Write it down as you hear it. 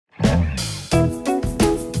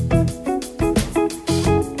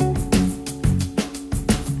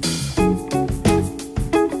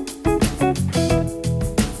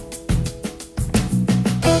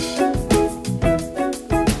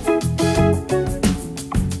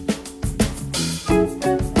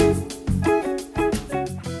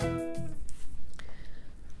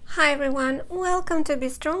everyone, welcome to Be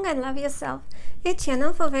Strong and Love Yourself, a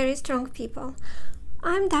channel for very strong people.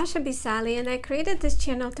 I'm Dasha Bisali and I created this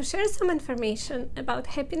channel to share some information about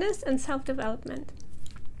happiness and self-development.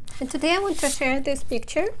 And today I want to share this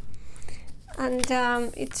picture, and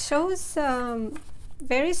it shows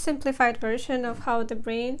very simplified version of how the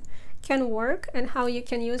brain can work and how you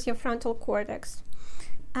can use your frontal cortex.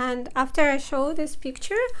 And after I show this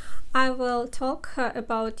picture, I will talk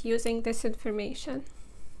about using this information.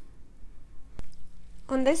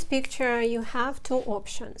 On this picture, you have two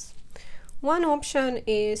options. One option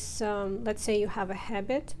is, let's say you have a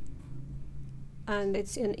habit and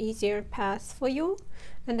it's an easier path for you,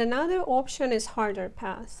 and another option is harder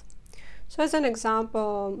path. So as an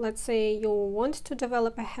example, let's say you want to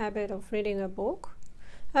develop a habit of reading a book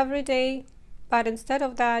every day, but instead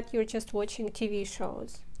of that, you're just watching TV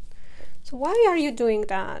shows. So why are you doing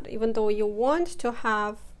that, even though you want to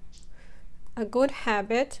have a good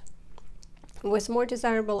habit with more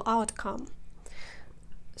desirable outcome?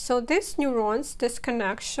 So these neurons, this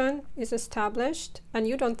connection is established and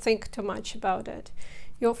you don't think too much about it.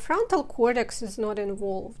 Your frontal cortex is not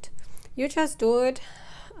involved. You just do it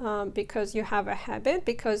because you have a habit,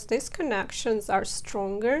 because these connections are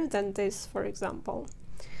stronger than this, for example.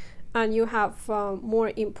 And you have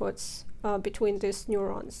more inputs between these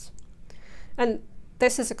neurons. And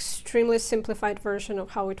this is extremely simplified version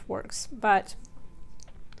of how it works. But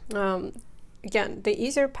again, the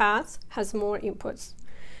easier path has more inputs.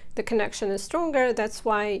 The connection is stronger. That's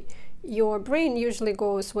why your brain usually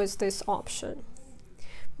goes with this option.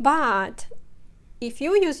 But if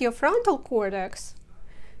you use your frontal cortex,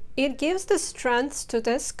 it gives the strength to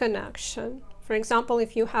this connection. For example,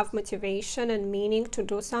 if you have motivation and meaning to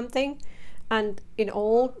do something, and it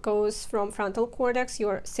all goes from frontal cortex,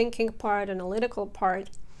 your thinking part, analytical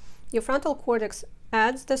part, your frontal cortex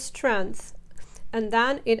adds the strength, and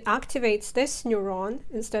then it activates this neuron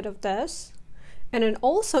instead of this, and it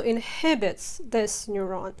also inhibits this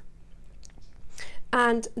neuron.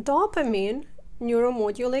 And dopamine,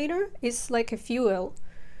 neuromodulator, is like a fuel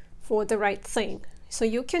for the right thing. So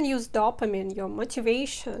you can use dopamine, your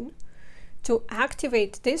motivation, to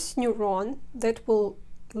activate this neuron that will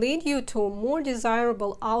lead you to a more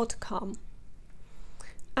desirable outcome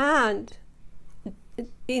and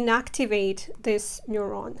inactivate this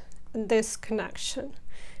neuron, this connection.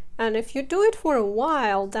 And if you do it for a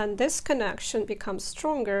while, then this connection becomes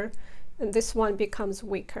stronger and this one becomes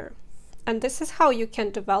weaker. And this is how you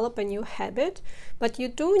can develop a new habit, but you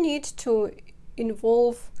do need to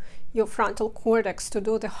involve your frontal cortex to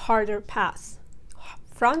do the harder path.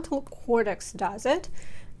 Frontal cortex does it,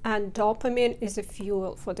 and dopamine is a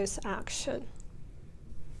fuel for this action.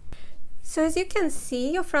 So as you can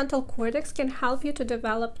see, your frontal cortex can help you to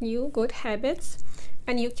develop new good habits,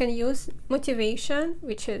 and you can use motivation,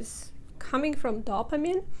 which is coming from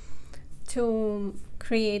dopamine, to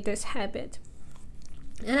create this habit.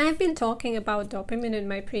 And I've been talking about dopamine in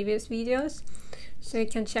my previous videos, so you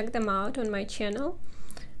can check them out on my channel.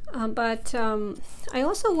 But I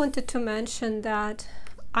also wanted to mention that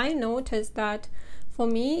I noticed that for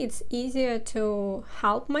me, it's easier to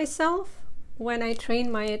help myself when I train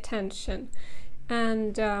my attention.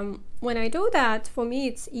 And when I do that, for me,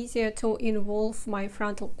 it's easier to involve my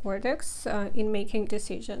frontal cortex in making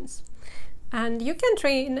decisions. And you can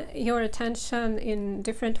train your attention in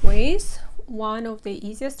different ways. One of the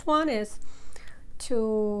easiest one is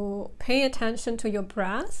to pay attention to your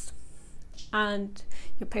breath. And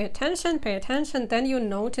you pay attention, then you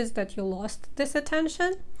notice that you lost this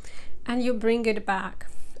attention, and you bring it back.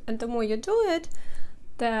 And the more you do it,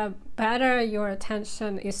 the better your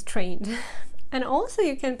attention is trained. And also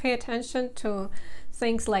you can pay attention to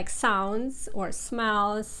things like sounds or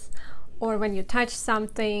smells, or when you touch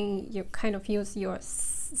something, you kind of use your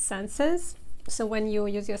senses. So when you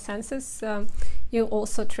use your senses, you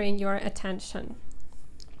also train your attention.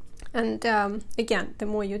 And again, the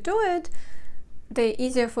more you do it, the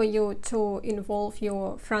easier for you to involve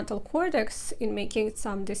your frontal cortex in making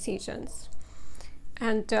some decisions.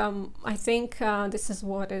 And I think this is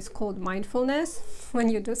what is called mindfulness, when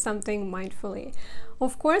you do something mindfully.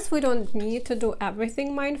 Of course, we don't need to do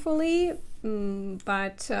everything mindfully,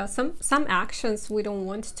 but some actions we don't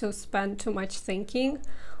want to spend too much thinking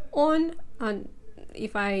on. And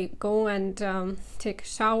if I go and take a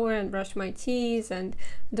shower and brush my teeth and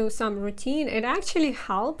do some routine, it actually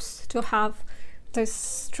helps to have this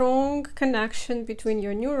strong connection between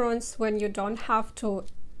your neurons when you don't have to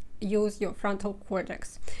use your frontal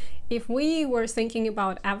cortex. If we were thinking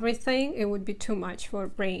about everything, it would be too much for our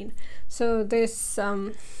brain. So this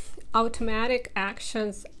automatic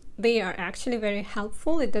actions, they are actually very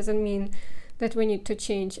helpful. It doesn't mean that we need to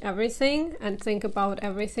change everything and think about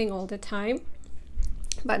everything all the time.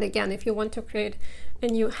 But again, if you want to create a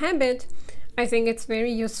new habit, I think it's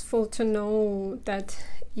very useful to know that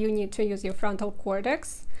you need to use your frontal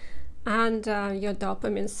cortex and your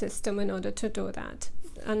dopamine system in order to do that.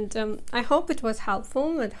 And I hope it was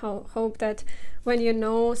helpful, and hope that when you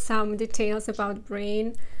know some details about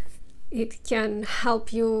brain, it can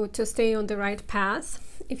help you to stay on the right path.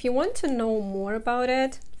 If you want to know more about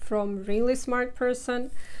it from really smart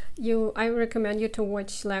person, I recommend you to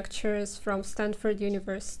watch lectures from Stanford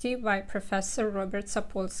University by Professor Robert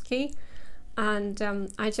Sapolsky. And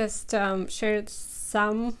I just shared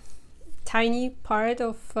some tiny part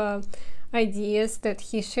of ideas that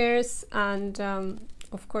he shares, and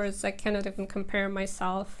of course I cannot even compare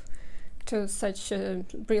myself to such a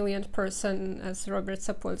brilliant person as Robert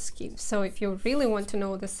Sapolsky. So if you really want to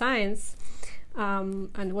know the science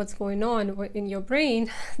and what's going on in your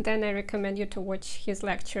brain, then I recommend you to watch his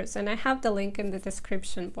lectures, and I have the link in the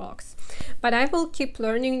description box. But I will keep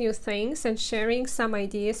learning new things and sharing some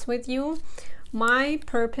ideas with you. My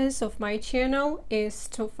purpose of my channel is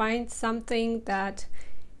to find something that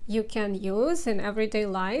you can use in everyday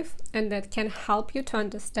life and that can help you to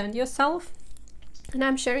understand yourself. And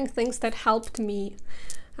I'm sharing things that helped me.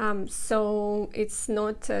 So it's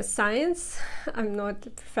not science. I'm not a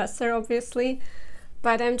professor, obviously,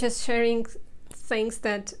 but I'm just sharing things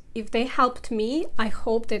that if they helped me, I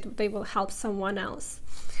hope that they will help someone else.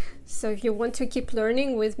 So if you want to keep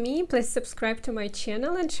learning with me, please subscribe to my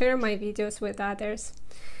channel and share my videos with others.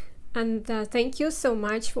 And thank you so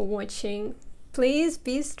much for watching. Please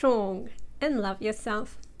be strong and love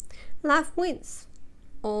yourself. Love wins,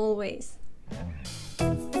 always.